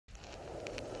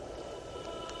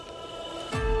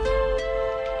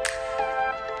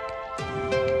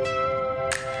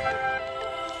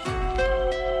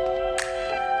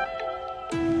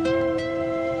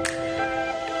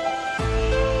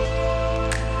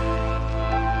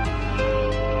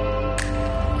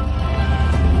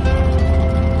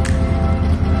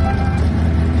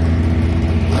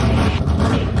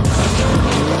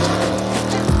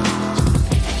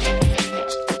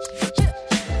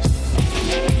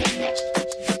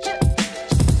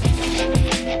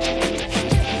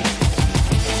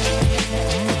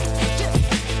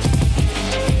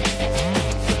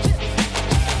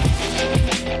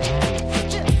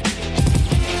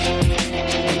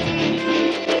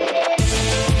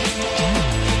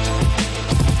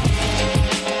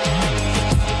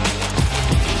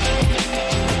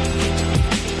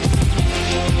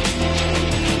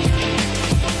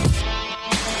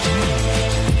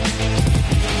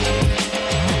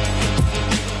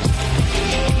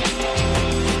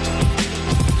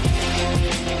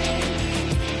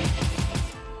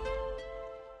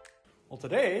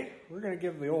gonna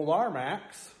give the old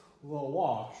Rmax a little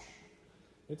wash.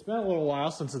 It's been a little while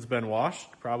since it's been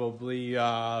washed, probably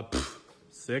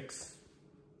 6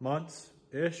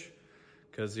 months-ish,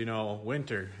 because you know,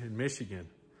 winter in Michigan.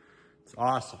 It's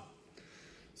awesome.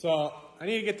 So I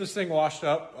need to get this thing washed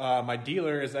up. My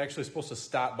dealer is actually supposed to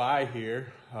stop by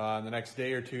here in the next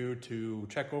day or two to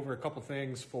check over a couple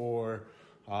things for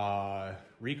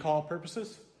recall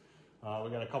purposes. We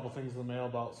got a couple things in the mail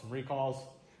about some recalls,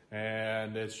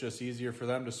 and it's just easier for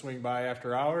them to swing by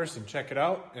after hours and check it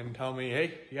out and tell me,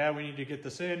 hey, yeah, we need to get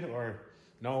this in, or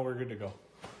no, we're good to go.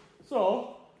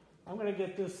 So I'm gonna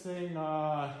get this thing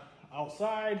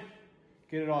outside,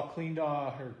 get it all cleaned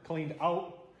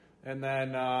out, and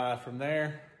then from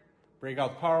there, break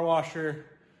out the power washer,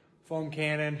 foam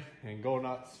cannon, and go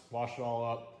nuts, wash it all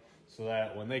up so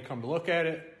that when they come to look at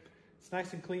it, it's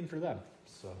nice and clean for them.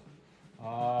 So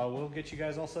we'll get you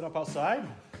guys all set up outside.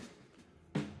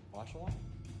 Watch along.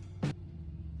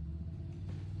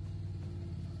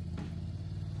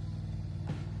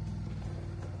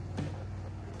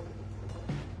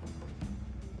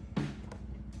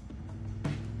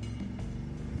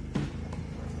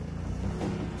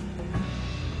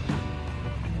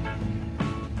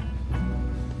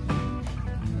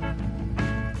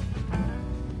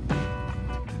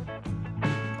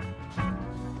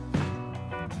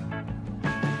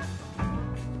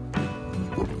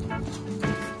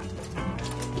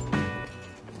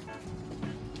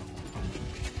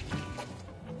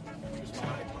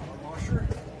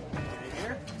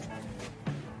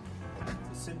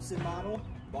 Model,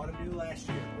 bought it new last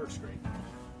year, works great,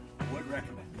 would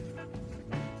recommend.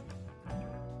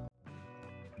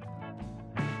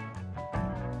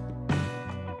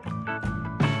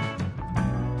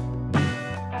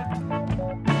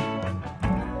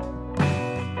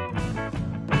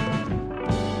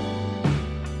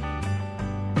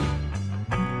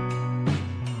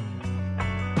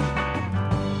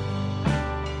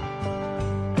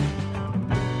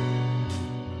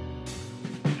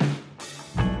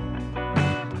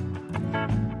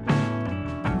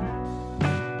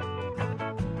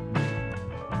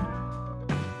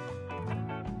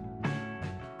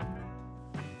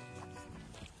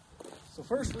 So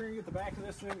first we're gonna get the back of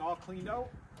this thing all cleaned out,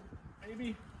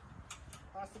 maybe,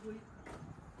 possibly.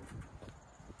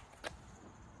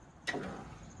 And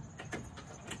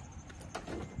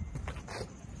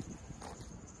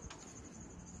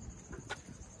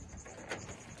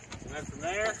then from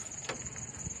there,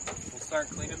 we'll start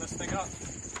cleaning this thing up.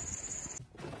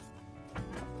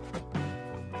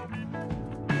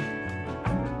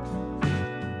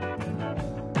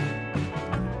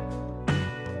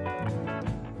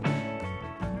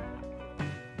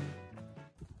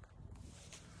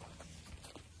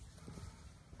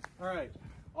 All right,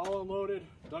 all unloaded,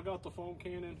 dug out the foam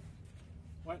cannon,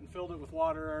 went and filled it with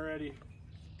water already,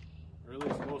 or at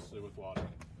least mostly with water.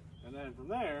 And then from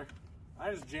there,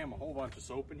 I just jam a whole bunch of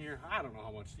soap in here. I don't know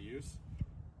how much to use.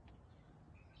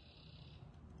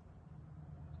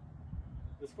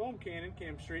 This foam cannon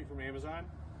came straight from Amazon.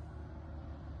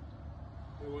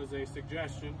 It was a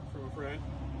suggestion from a friend.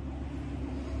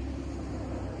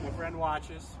 My friend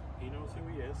watches, he knows who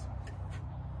he is.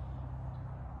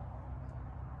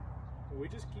 We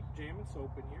just keep jamming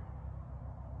soap in here.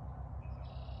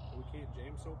 We can't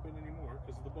jam soap in anymore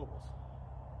because of the bubbles.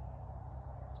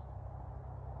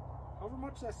 However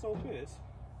much that soap is,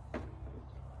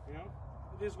 you know,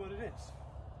 it is what it is.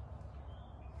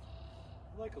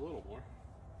 I'd like a little more.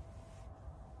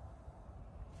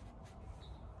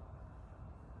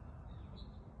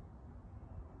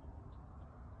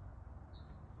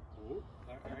 Ooh,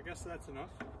 I guess that's enough.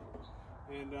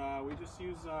 And we just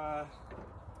use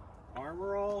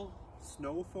Armor All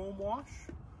snow foam wash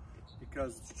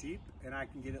because it's cheap and I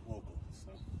can get it local,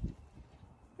 so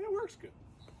it works good.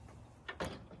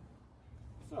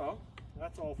 So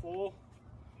that's all full.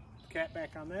 Cap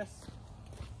back on this.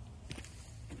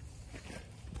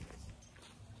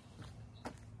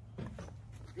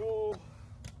 Go.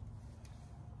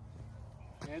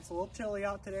 And it's a little chilly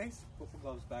out today, so put the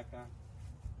gloves back on.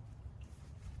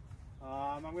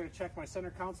 I'm going to check my center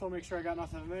console, make sure I got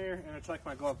nothing in there, and I check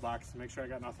my glove box to make sure I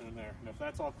got nothing in there. And if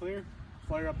that's all clear,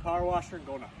 fire up the power washer and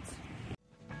go nuts.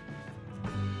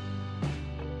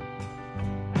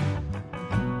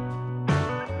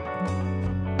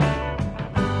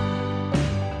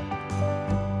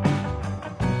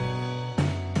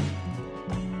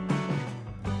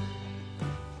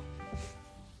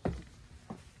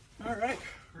 All right,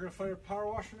 we're going to fire up the power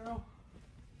washer now.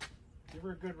 Give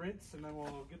her a good rinse, and then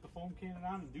we'll get the foam cannon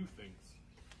on and do things.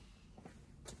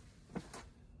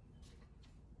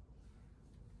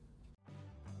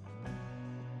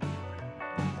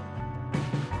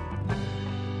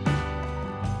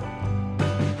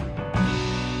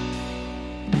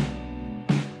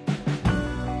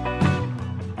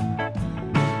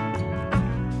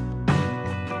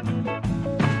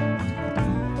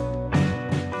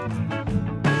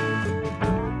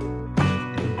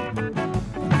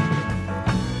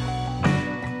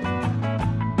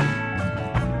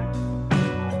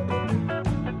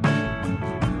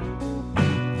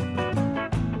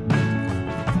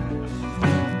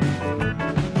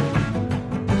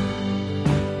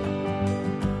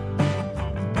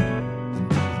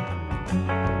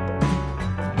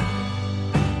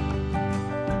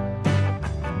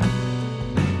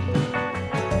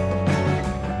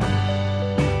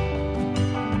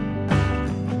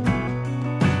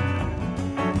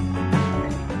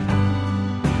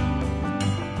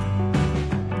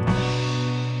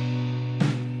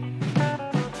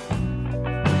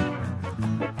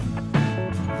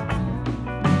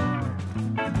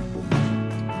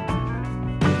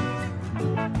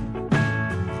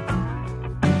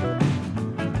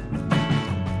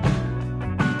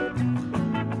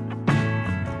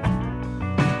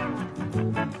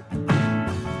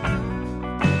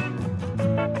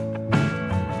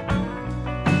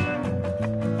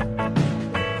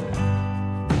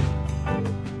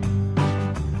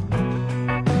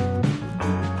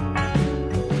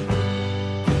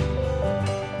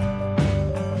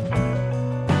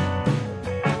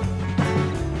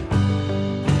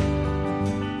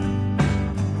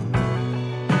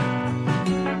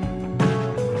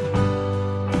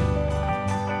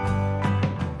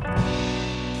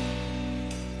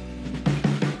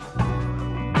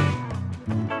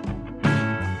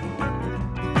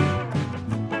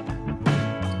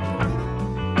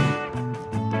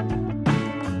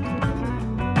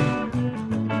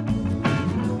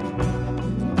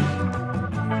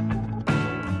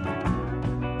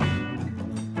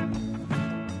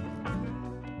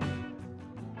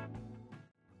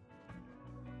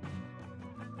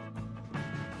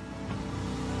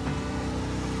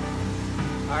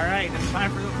 All right, it's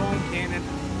time for the foam cannon.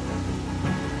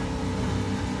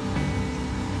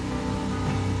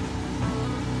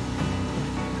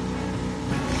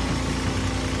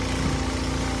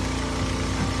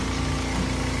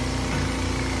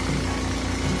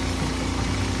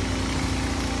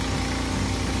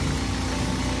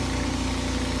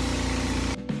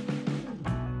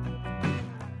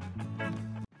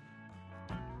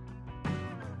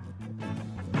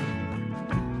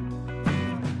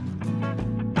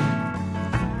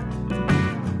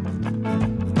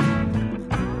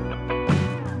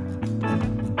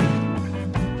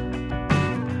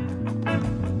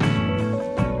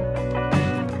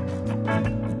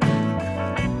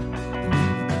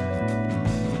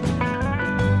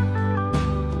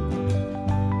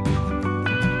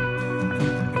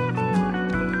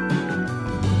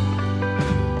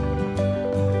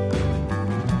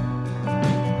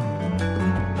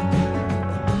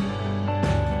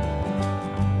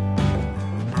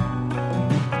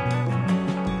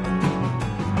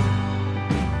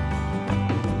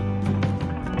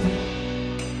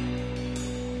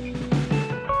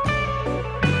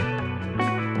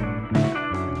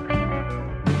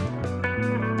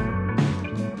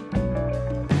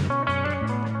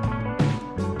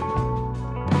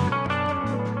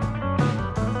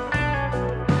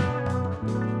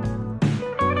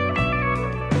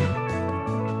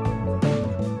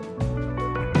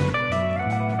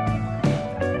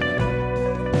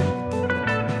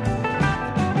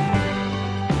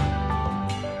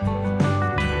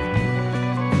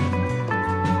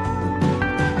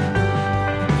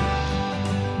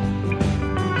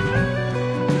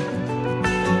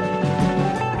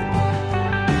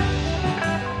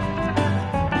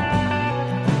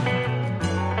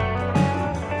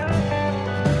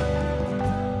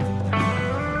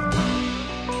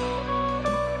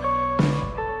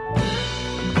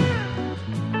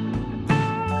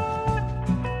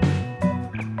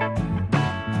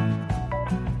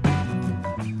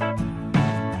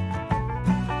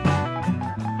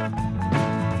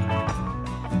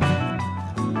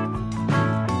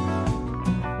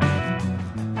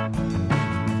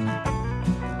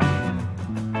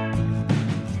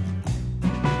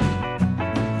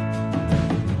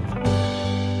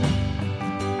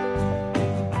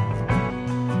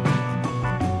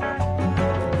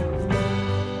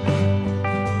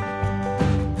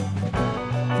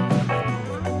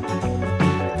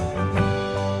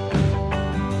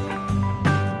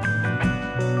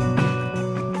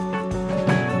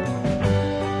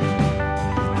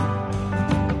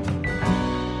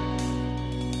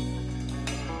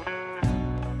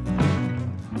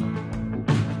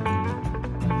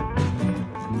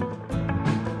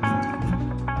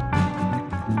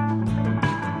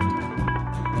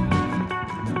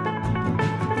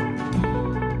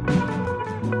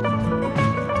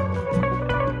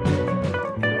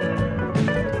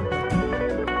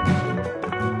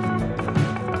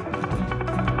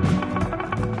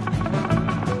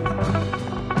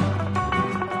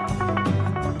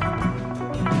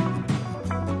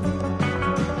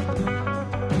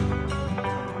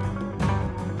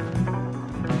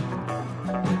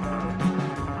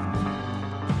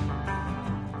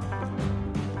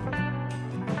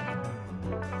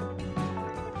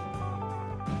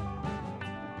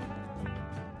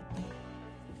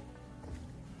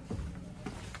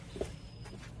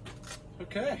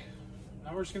 Okay,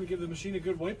 now we're just going to give the machine a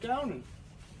good wipe down and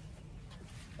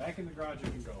back in the garage it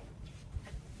can go.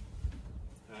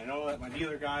 And I know that my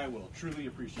dealer guy will truly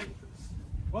appreciate this.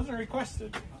 It wasn't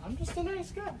requested. I'm just a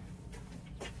nice guy.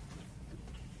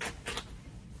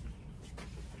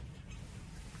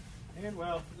 And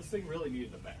well, this thing really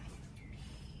needed a bath.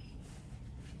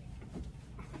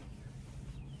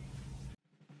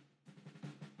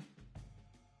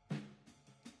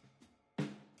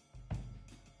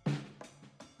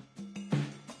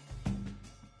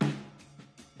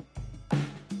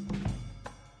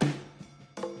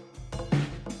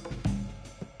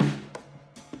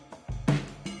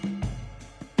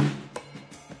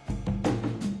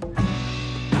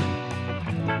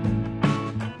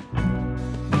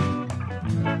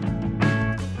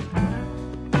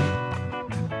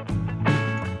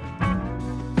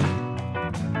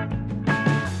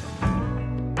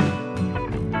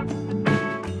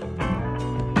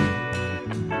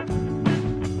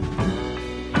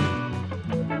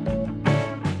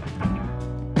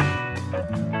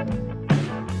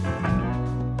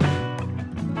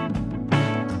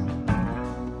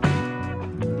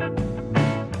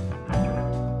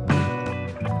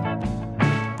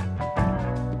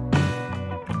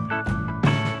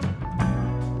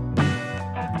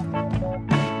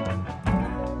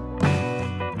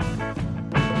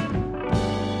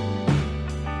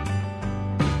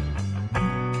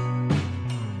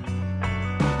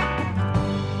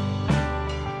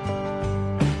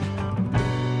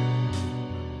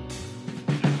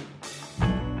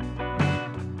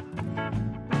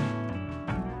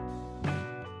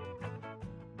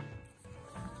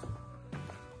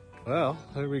 Well,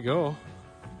 there we go.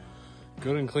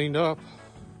 Good and cleaned up.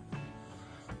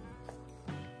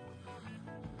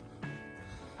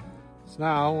 So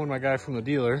now when my guy from the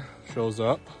dealer shows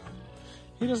up,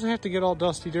 he doesn't have to get all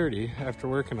dusty dirty after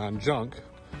working on junk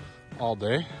all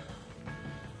day.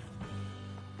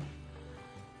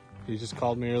 He just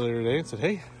called me earlier today and said,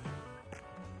 hey,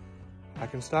 I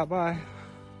can stop by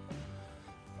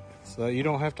so that you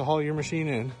don't have to haul your machine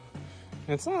in. And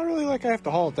it's not really like I have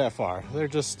to haul it that far.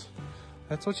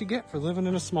 That's what you get for living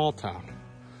in a small town.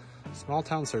 Small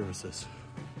town services.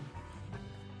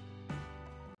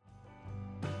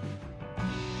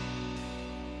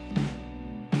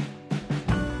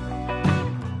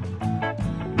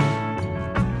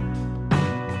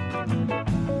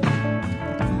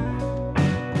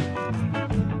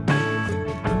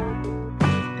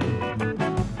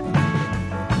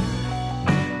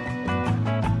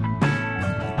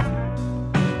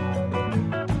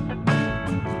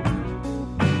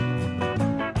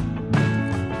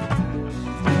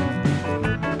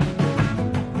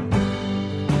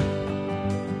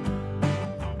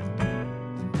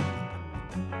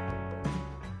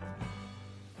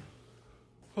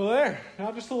 Well, there.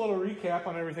 Now just a little recap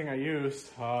on everything I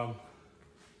used. Power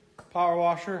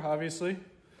washer, obviously,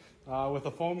 with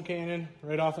a foam cannon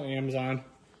right off of Amazon.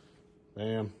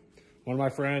 Bam. One of my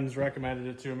friends recommended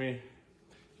it to me.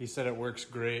 He said it works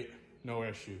great, no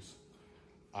issues.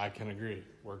 I can agree.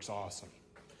 Works awesome.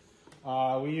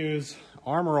 We use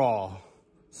Armor All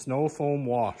Snow Foam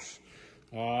Wash.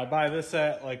 I buy this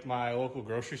at like my local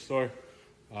grocery store.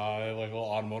 They have like a little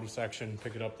automotive section.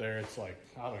 Pick it up there. It's like,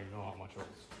 I don't even know how much it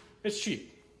is. It's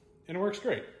cheap and it works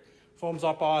great. Foams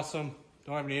up awesome.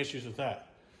 Don't have any issues with that.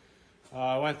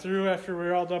 I went through after we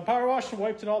were all done power washing,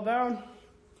 wiped it all down.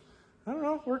 I don't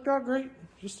know, worked out great.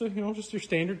 Just your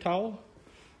standard towel.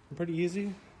 Pretty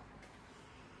easy.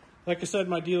 Like I said,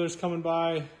 my dealer's coming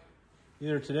by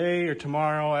either today or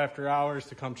tomorrow after hours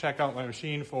to come check out my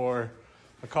machine for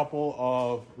a couple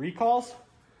of recalls.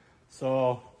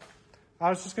 So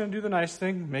I was just gonna do the nice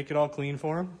thing, make it all clean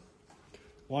for him.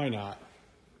 Why not?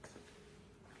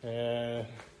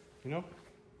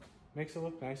 Makes it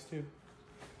look nice too.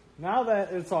 Now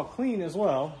that it's all clean as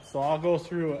well, so I'll go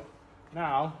through it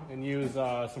now and use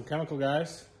some chemical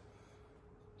guys,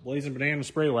 Blazing Banana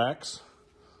spray wax.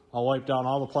 I'll wipe down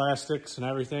all the plastics and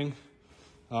everything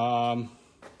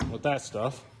with that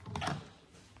stuff.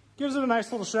 Gives it a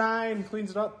nice little shine,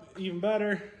 cleans it up even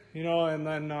better, and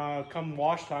then come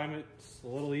wash time, it's a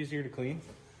little easier to clean.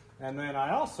 And then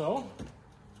I also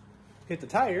hit the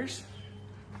tires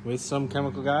with some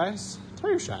chemical guys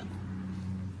tire shine.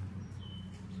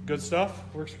 Good stuff,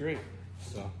 works great.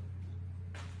 So,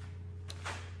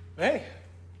 hey,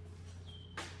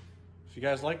 if you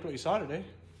guys liked what you saw today,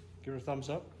 give it a thumbs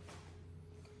up.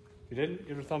 If you didn't,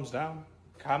 give it a thumbs down.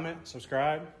 Comment,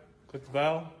 subscribe, click the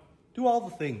bell, do all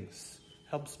the things.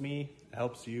 Helps me, it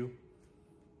helps you,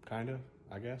 kind of,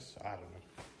 I guess. I don't know.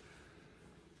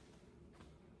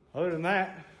 Other than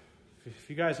that, if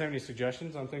you guys have any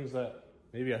suggestions on things that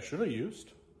maybe I should have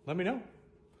used, let me know.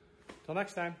 Till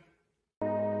next time.